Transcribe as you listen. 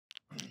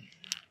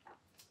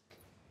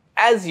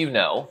as you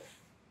know,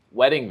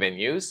 wedding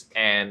venues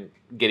and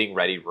getting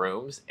ready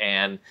rooms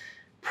and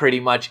pretty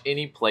much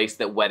any place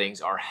that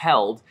weddings are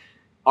held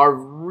are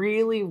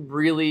really,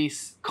 really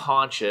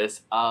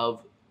conscious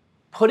of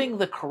putting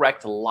the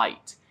correct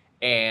light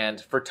and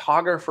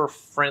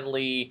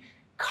photographer-friendly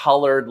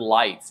colored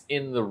lights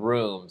in the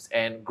rooms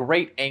and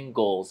great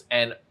angles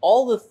and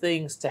all the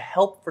things to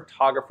help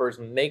photographers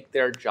make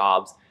their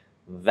jobs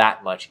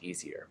that much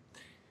easier.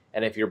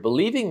 And if you're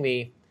believing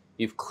me,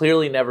 you've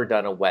clearly never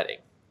done a wedding,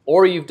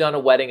 or you've done a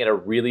wedding at a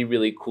really,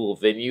 really cool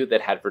venue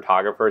that had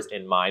photographers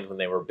in mind when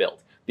they were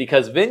built.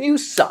 Because venues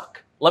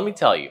suck. Let me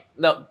tell you.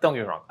 No, don't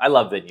get me wrong. I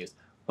love venues.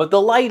 But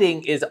the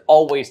lighting is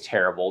always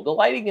terrible. The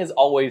lighting is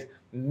always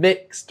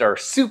mixed or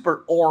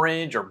super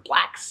orange or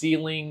black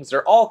ceilings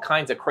or all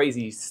kinds of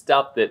crazy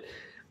stuff that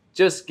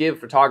just give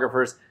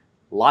photographers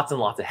lots and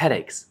lots of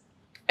headaches.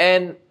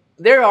 And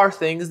there are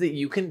things that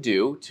you can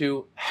do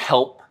to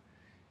help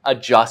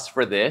adjust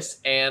for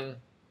this. And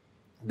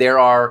there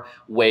are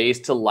ways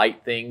to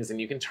light things,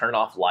 and you can turn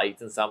off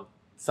lights and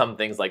some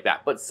things like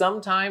that. But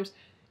sometimes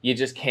you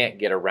just can't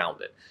get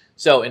around it.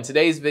 So in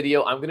today's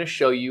video, I'm going to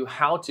show you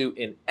how to,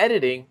 in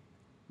editing,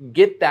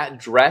 get that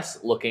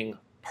dress looking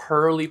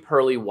pearly,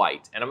 pearly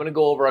white. And I'm going to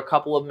go over a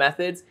couple of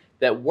methods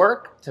that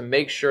work to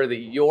make sure that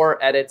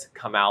your edits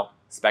come out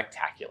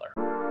spectacular.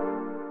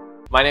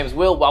 My name is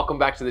Will. Welcome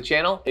back to the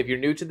channel. If you're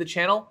new to the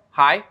channel,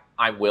 hi,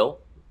 I'm Will.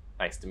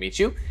 Nice to meet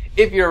you.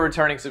 If you're a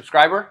returning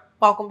subscriber,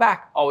 welcome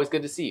back. Always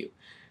good to see you.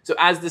 So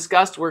as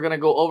discussed, we're going to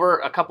go over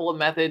a couple of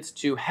methods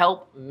to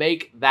help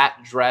make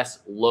that dress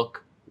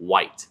look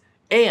white.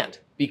 And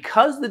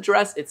because the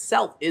dress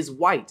itself is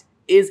white,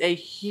 is a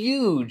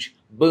huge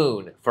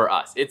boon for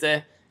us.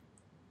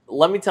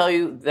 Let me tell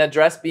you, that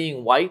dress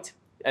being white,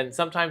 and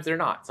sometimes they're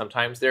not.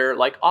 Sometimes they're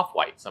like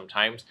off-white.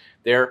 Sometimes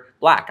they're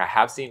black. I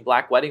have seen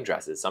black wedding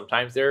dresses.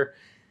 Sometimes they're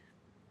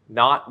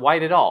not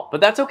white at all,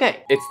 but that's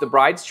okay. It's the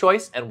bride's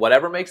choice, and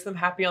whatever makes them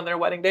happy on their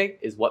wedding day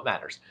is what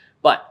matters.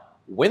 But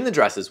when the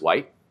dress is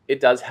white,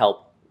 it does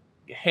help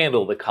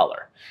handle the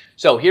color.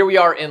 So here we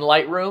are in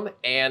Lightroom,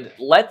 and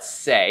let's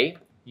say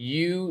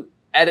you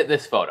edit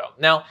this photo.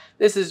 Now,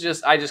 this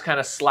is I just kind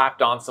of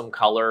slapped on some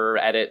color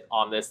edit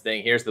on this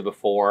thing. Here's the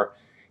before,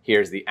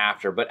 here's the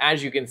after. But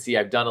as you can see,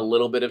 I've done a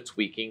little bit of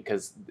tweaking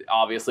because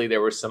obviously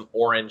there was some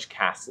orange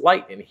cast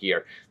light in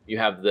here. You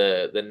have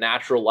the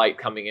natural light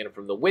coming in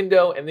from the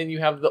window, and then you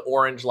have the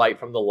orange light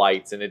from the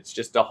lights, and it's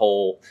just a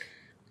whole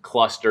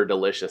cluster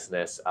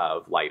deliciousness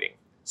of lighting.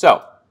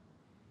 So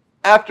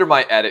after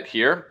my edit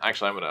here,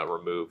 actually I'm going to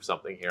remove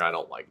something here. I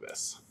don't like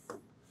this.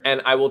 And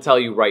I will tell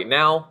you right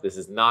now, this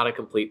is not a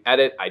complete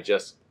edit. I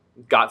just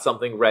got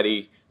something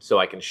ready so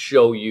I can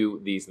show you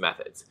these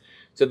methods.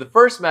 So the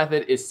first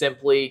method is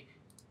simply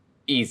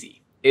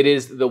easy. It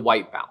is the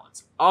white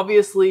balance.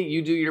 Obviously,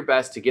 you do your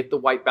best to get the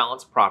white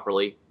balance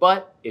properly,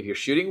 but if you're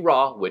shooting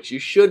raw, which you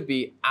should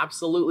be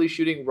absolutely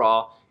shooting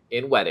raw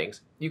in weddings,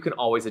 you can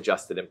always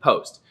adjust it in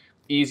post.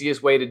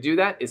 Easiest way to do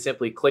that is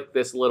simply click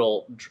this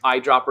little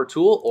eyedropper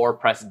tool or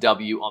press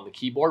W on the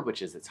keyboard,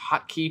 which is its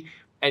hotkey,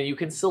 and you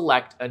can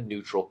select a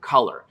neutral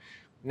color.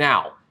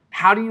 Now,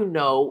 how do you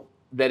know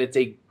that it's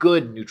a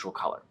good neutral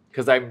color?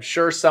 Because I'm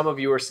sure some of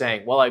you are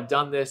saying, well, I've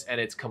done this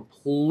and it's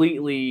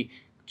completely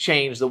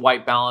changed the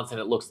white balance and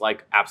it looks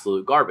like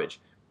absolute garbage.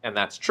 And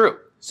that's true.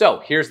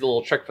 So here's the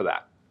little trick for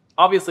that.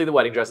 Obviously, the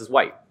wedding dress is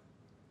white.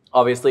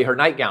 Obviously, her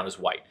nightgown is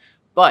white.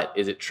 But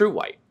is it true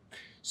white?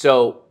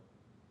 So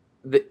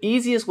the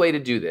easiest way to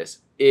do this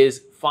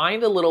is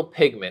find a little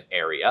pigment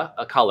area,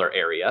 a color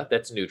area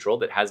that's neutral,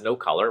 that has no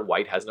color.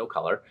 White has no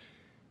color.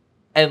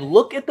 And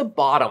look at the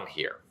bottom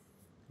here.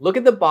 Look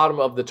at the bottom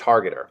of the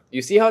targeter.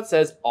 You see how it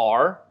says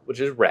R, which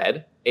is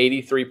red,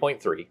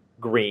 83.3,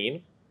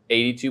 green,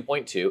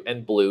 82.2,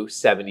 and blue,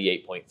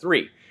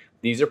 78.3.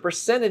 These are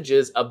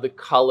percentages of the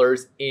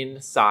colors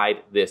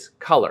inside this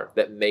color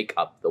that make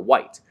up the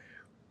white.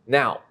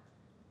 Now,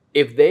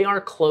 if they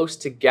are close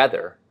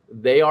together,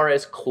 they are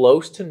as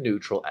close to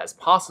neutral as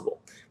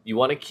possible. You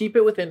want to keep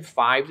it within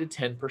 5 to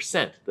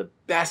 10%, the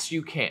best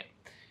you can.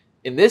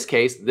 In this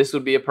case, this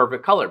would be a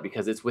perfect color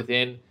because it's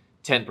within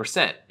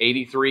 10%,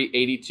 83,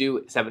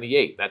 82,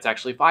 78. That's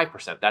actually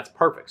 5%. That's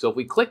perfect. So if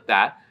we click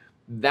that,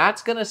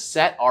 that's going to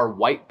set our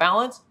white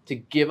balance to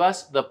give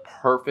us the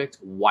perfect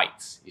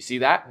whites. You see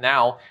that?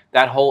 Now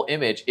that whole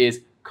image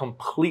is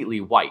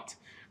completely white.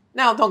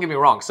 Now, don't get me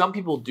wrong. Some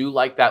people do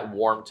like that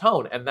warm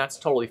tone, and that's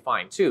totally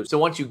fine too. So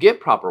once you get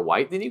proper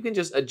white, then you can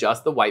just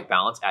adjust the white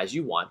balance as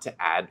you want to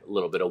add a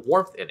little bit of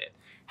warmth in it.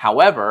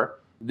 However,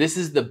 this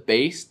is the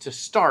base to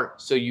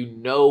start so you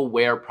know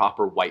where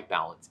proper white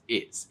balance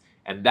is.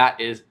 And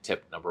that is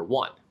tip number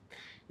 1.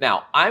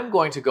 Now, I'm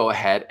going to go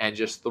ahead and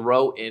just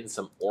throw in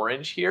some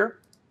orange here,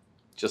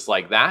 just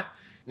like that.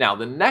 Now,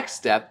 the next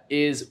step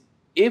is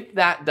if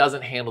that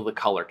doesn't handle the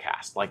color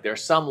cast, like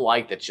there's some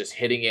light that's just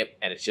hitting it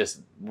and it's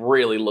just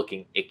really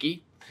looking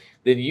icky,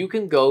 then you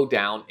can go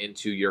down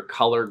into your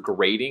color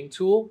grading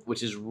tool,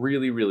 which is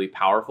really, really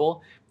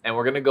powerful. And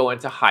we're going to go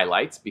into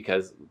highlights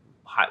because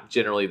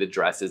generally the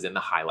dress is in the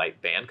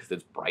highlight band because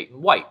it's bright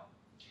and white.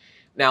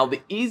 Now,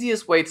 the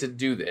easiest way to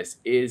do this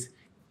is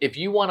if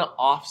you want to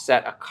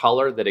offset a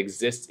color that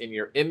exists in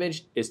your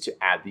image is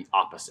to add the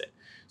opposite.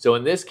 So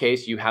in this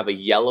case, you have a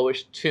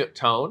yellowish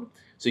tone,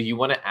 so you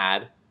want to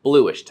add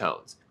bluish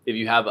tones. If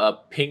you have a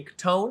pink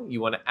tone, you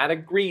want to add a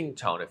green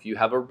tone. If you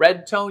have a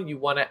red tone, you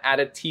want to add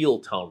a teal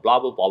tone, blah,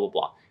 blah, blah, blah,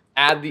 blah.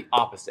 Add the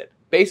opposite.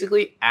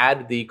 Basically,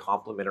 add the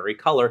complementary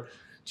color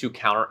to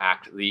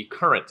counteract the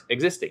current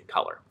existing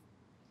color.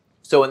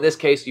 So in this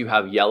case, you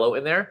have yellow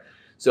in there.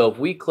 So if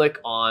we click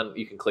on,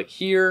 you can click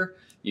here,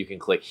 you can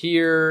click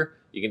here,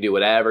 you can do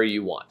whatever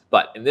you want.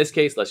 But in this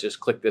case, let's just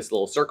click this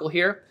little circle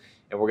here,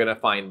 and we're going to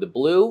find the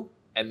blue,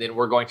 and then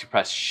we're going to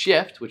press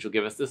Shift, which will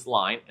give us this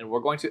line, and we're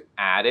going to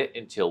add it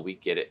until we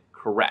get it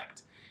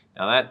correct.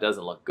 Now that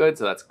doesn't look good,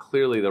 so that's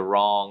clearly the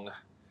wrong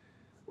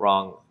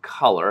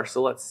color.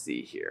 So let's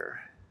see here.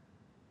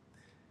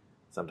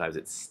 Sometimes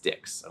it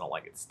sticks. I don't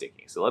like it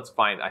sticking. So let's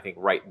find, I think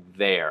right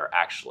there,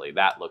 actually,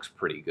 that looks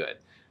pretty good.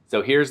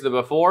 So here's the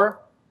before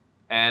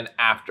and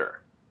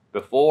after.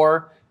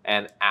 Before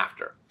and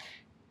after.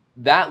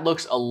 That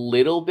looks a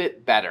little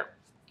bit better,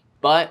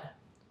 but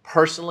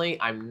personally,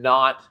 I'm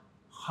not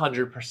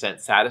 100%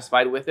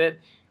 satisfied with it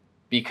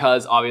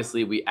because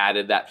obviously we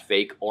added that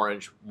fake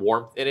orange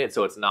warmth in it,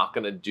 so it's not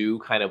gonna do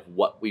kind of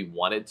what we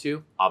wanted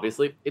to.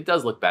 Obviously, it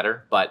does look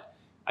better, but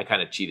I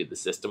kind of cheated the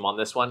system on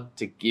this one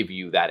to give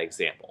you that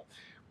example.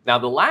 Now,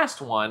 the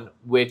last one,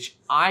 which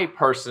I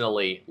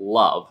personally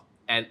love,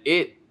 and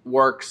it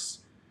works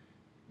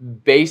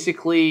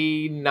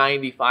basically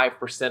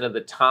 95% of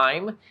the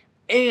time,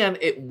 and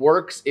it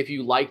works if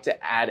you like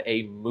to add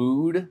a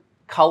mood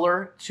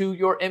color to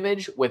your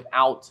image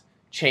without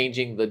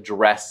changing the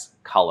dress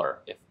color,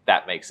 if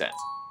that makes sense.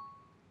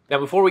 Now,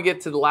 before we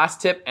get to the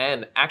last tip,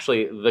 and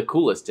actually the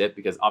coolest tip,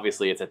 because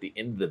obviously it's at the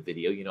end of the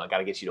video, I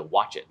gotta get you to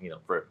watch it,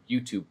 for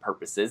YouTube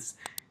purposes,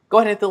 go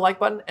ahead and hit the like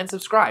button and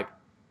subscribe.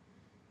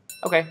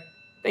 Okay,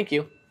 thank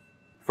you.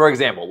 For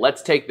example,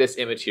 let's take this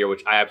image here,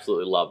 which I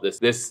absolutely love.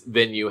 This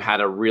venue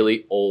had a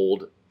really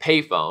old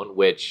payphone,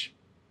 which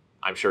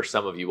I'm sure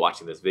some of you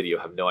watching this video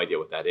have no idea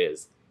what that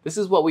is. This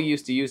is what we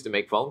used to use to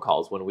make phone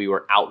calls when we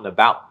were out and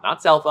about.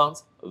 Not cell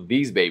phones,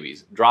 these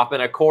babies. Drop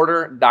in a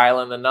quarter, dial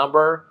in the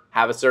number,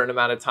 have a certain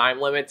amount of time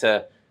limit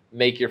to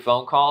make your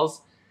phone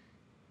calls.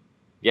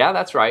 Yeah,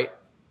 that's right.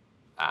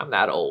 I'm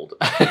that old.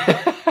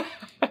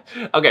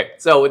 Okay,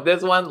 so with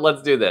this one,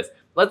 let's do this.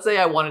 Let's say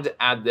I wanted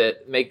to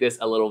make this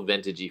a little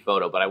vintagey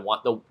photo, but I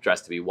want the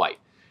dress to be white.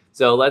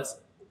 So let's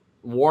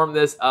warm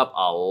this up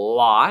a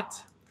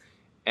lot.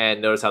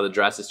 And notice how the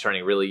dress is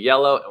turning really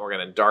yellow, and we're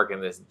gonna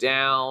darken this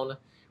down.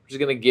 We're just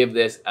gonna give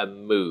this a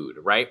mood,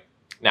 right?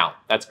 Now,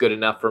 that's good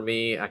enough for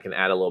me. I can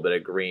add a little bit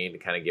of green to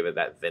kind of give it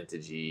that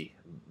vintagey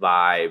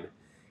vibe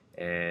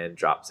and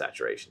drop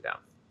saturation down.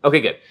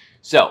 Okay, good.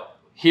 So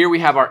here we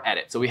have our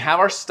edit. So we have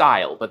our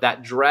style, but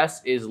that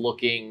dress is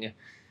looking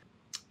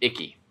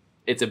icky.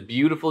 It's a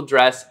beautiful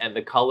dress, and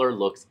the color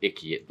looks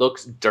icky. It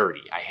looks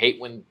dirty. I hate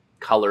when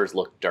colors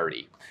look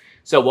dirty.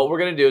 So what we're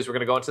going to do is we're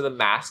going to go into the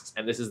masks,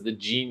 and this is the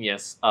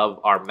genius of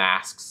our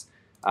masks,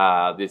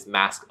 these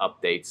mask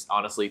updates.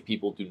 Honestly,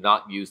 people do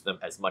not use them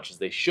as much as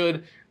they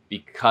should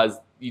because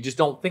you just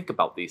don't think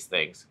about these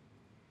things.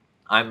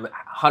 I'm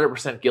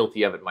 100%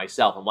 guilty of it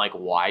myself. I'm like,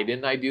 why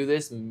didn't I do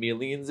this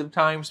millions of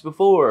times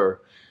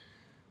before?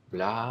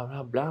 Blah,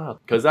 blah, blah.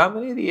 Because I'm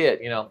an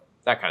idiot,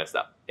 that kind of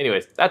stuff.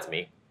 Anyways, that's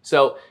me.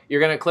 So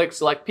you're going to click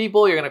select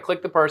people, you're going to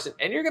click the person,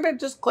 and you're going to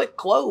just click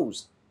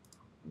close.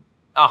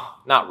 Oh,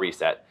 not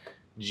reset.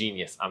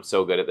 Genius. I'm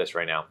so good at this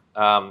right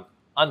now.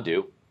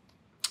 Undo.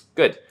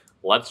 Good.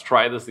 Let's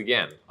try this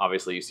again.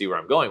 Obviously, you see where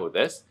I'm going with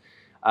this.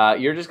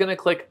 You're just going to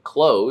click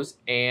close.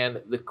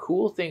 And the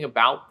cool thing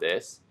about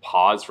this,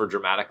 pause for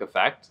dramatic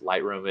effect.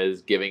 Lightroom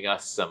is giving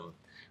us some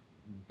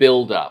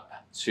build up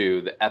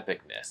to the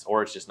epicness,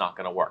 or it's just not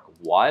going to work.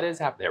 What is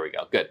happening? There we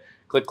go. Good.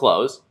 Click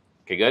close.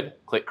 Okay, good.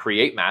 Click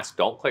create mask.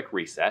 Don't click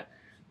reset.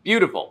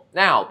 Beautiful.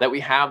 Now that we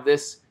have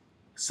this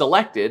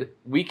selected,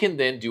 we can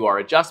then do our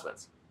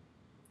adjustments.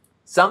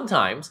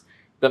 Sometimes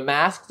the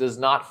mask does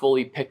not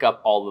fully pick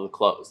up all of the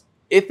clothes.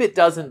 If it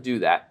doesn't do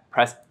that,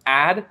 press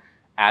add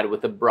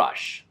with a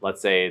brush.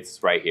 Let's say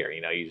it's right here,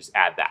 you just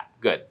add that.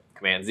 Good,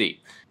 Command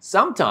Z.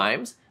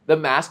 Sometimes the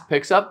mask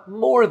picks up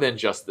more than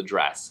just the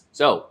dress.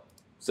 So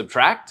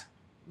subtract,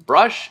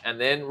 brush, and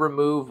then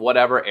remove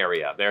whatever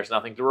area. There's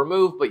nothing to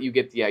remove, but you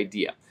get the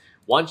idea.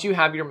 Once you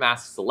have your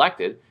mask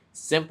selected,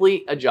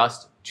 simply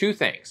adjust two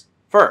things.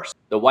 First,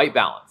 the white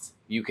balance.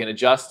 You can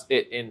adjust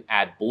it and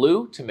add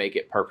blue to make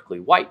it perfectly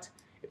white.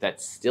 If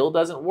that still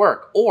doesn't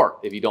work, or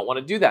if you don't want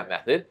to do that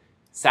method,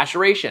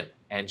 saturation,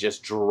 and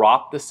just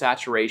drop the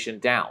saturation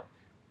down.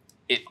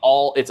 It's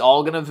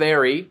all going to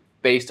vary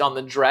based on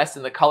the dress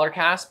and the color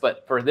cast,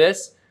 but for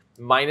this,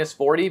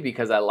 -40,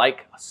 because I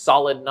like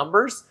solid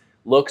numbers,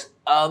 looks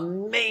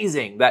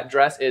amazing. That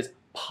dress is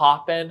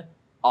popping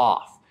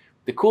off.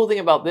 The cool thing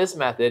about this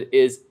method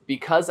is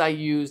because I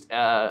used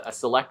a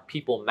select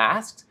people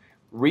mask,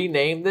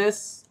 rename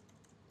this,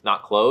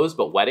 not clothes,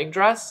 but wedding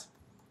dress,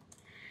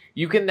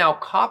 you can now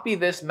copy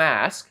this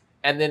mask,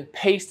 and then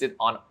paste it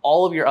on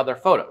all of your other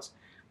photos.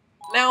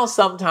 Now,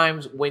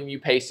 sometimes when you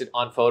paste it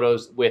on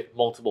photos with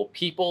multiple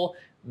people,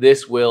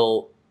 this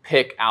will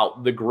pick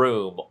out the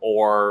groom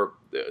or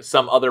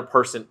some other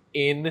person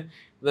in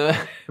the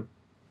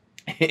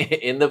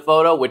in the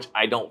photo, which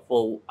I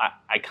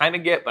kind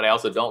of get, but I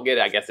also don't get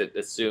it. I guess it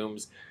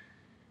assumes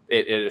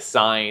it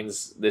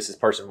assigns this is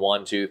person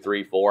 1, 2,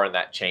 3, 4, and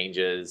that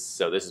changes.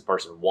 So this is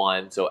person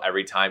 1. So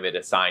every time it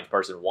assigns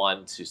person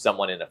 1 to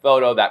someone in a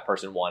photo, that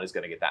person 1 is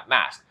going to get that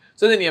mask.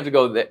 So then you have to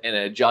go and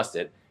adjust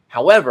it.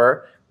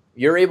 However,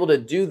 you're able to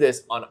do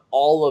this on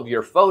all of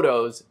your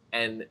photos,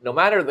 and no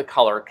matter the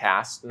color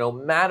cast, no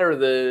matter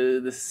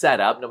the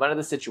setup, no matter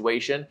the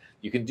situation,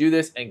 you can do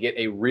this and get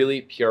a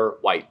really pure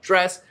white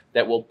dress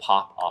that will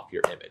pop off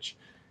your image.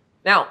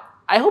 Now,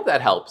 I hope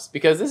that helps,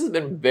 because this has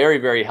been very,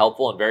 very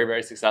helpful and very,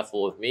 very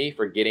successful with me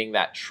for getting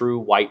that true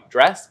white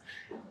dress.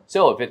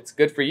 So if it's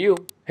good for you,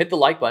 hit the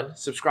like button,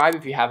 subscribe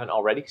if you haven't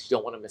already, because you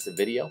don't want to miss a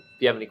video.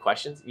 If you have any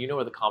questions, you know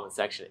where the comment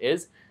section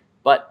is.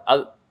 But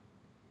other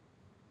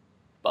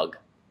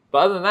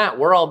than that,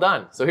 we're all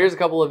done. So here's a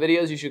couple of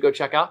videos you should go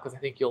check out, because I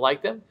think you'll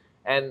like them.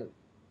 And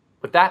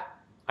with that,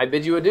 I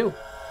bid you adieu.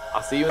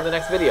 I'll see you in the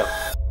next video.